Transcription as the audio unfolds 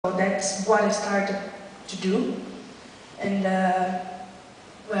So that's what I started to do. And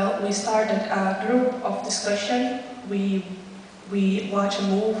well, we started a group of discussion. We watch a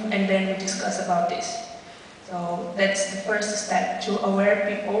move and then we discuss about this. So that's the first step, to aware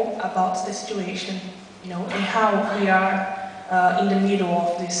people about the situation, and how we are in the middle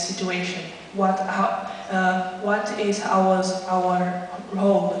of this situation. What is our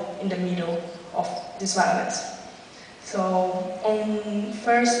role in the middle of this violence? So on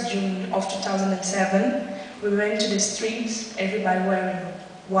 1st June of 2007, we went to the streets, everybody wearing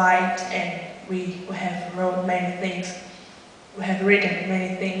white, and we have wrote many things. We have written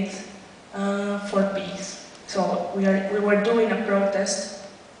many things for peace. So we were doing a protest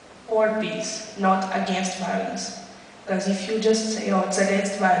for peace, not against violence. Because if you just say, oh, it's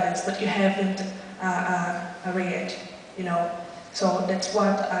against violence, but you haven't read, So that's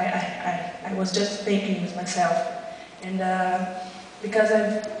what I was just thinking with myself. And because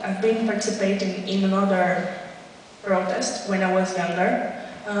I've been participating in another protest when I was younger,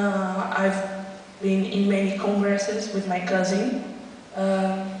 I've been in many congresses with my cousin.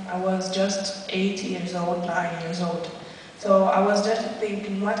 I was just 8 years old, 9 years old. So I was just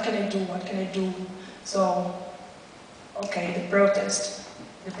thinking, what can I do, what can I do? So, okay, the protest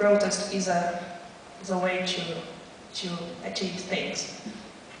is a way to achieve things.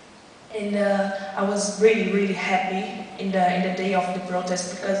 And I was really happy in the day of the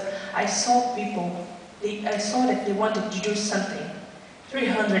protest, because I saw people, I saw that they wanted to do something.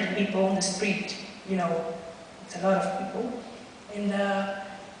 300 people on the street, it's a lot of people. And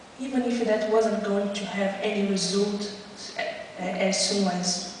even if that wasn't going to have any result as soon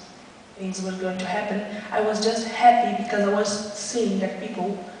as things were going to happen, I was just happy because I was seeing that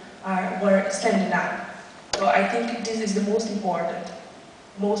people were standing up. So I think this is the most important.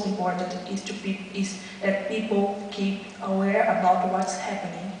 Most important is that people keep aware about what's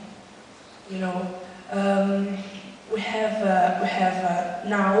happening. We have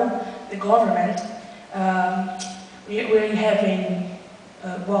now the government. We're having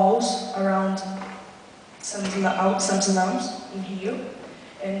walls around some slums in here,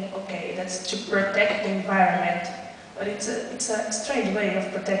 and okay, that's to protect the environment. But it's a strange way of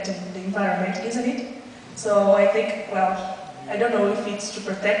protecting the environment, isn't it? So I think, well, I don't know if it's to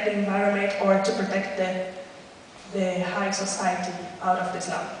protect the environment or to protect the high society out of the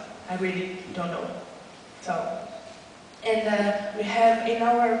slum. I really don't know. So, and we have in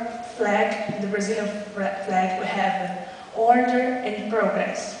our flag, the Brazilian flag, we have order and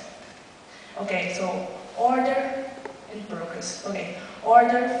progress. Okay, so order and progress. Okay,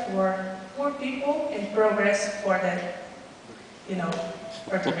 order for poor people and progress for the,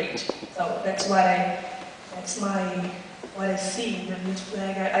 for the rich. So that's what I see in this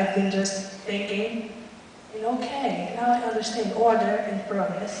flag. I've been just thinking, okay, now I understand order and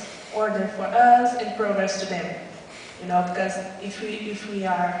progress. Order for us and progress to them. Because if we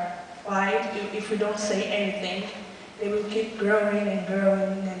are quiet, if we don't say anything, they will keep growing and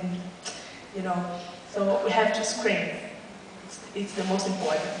growing, and so we have to scream. It's the most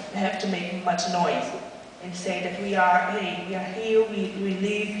important. We have to make much noise and say that we are here, we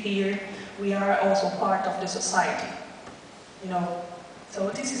live here, we are also part of the society. So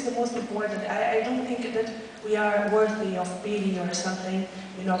this is the most important. I don't think that we are worthy of pity or something,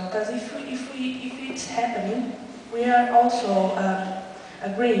 because if it's happening, we are also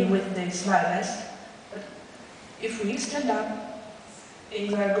agreeing with this violence. But if we stand up,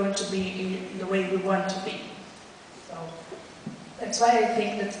 things are going to be in the way we want to be. So that's why I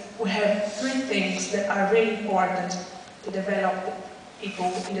think that we have three things that are really important to develop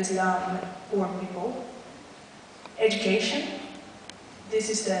people in the slum, poor people. Education. This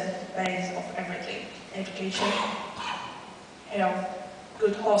is the base of everything. Education, health,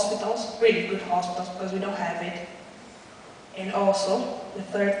 good hospitals, really good hospitals, because we don't have it. And also, the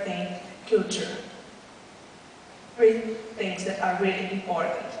third thing, culture. Three things that are really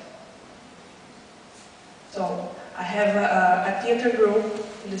important. So, I have a theater group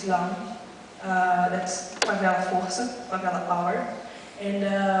in the slum, that's Favela Força, Favela Power, and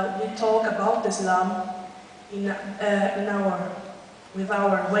we talk about the slum with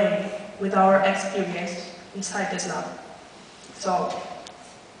our way, with our experience inside the slum. So,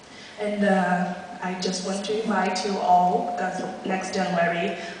 and I just want to invite you all, because next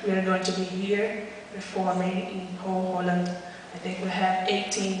January we are going to be here performing in whole Holland. I think we have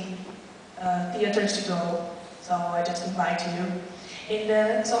 18 theaters to go, so I just invite you.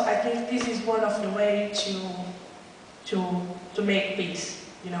 And so I think this is one of the ways to make peace,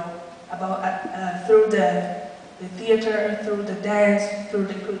 about through the theater, through the dance, through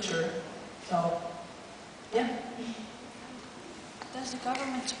the culture. So, yeah. does the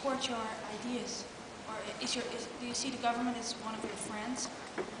government support your ideas? Or do you see the government as one of your friends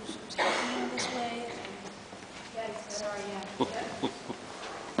who's helping you in this way? Yes. Sorry, yeah.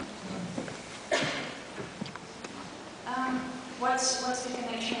 What's the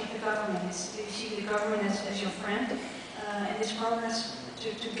connection with the government? Do you see the government as your friend in this progress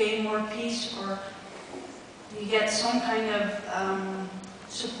to gain more peace, or do you get some kind of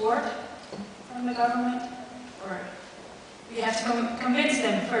support from the government, or you have to convince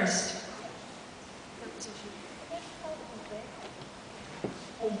them first?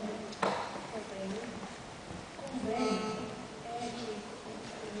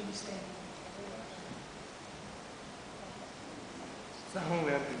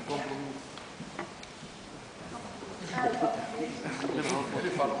 Samenwerking, compromis.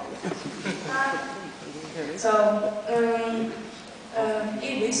 So,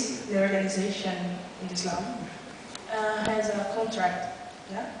 IBIS, the organization in Islam, has a contract,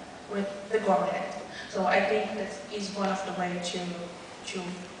 yeah, with the government. So I think that is one of the ways to how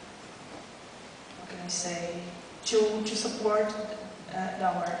can I say, to support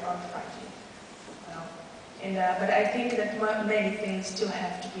our party. But I think that many things still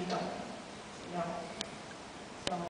have to be done. You know,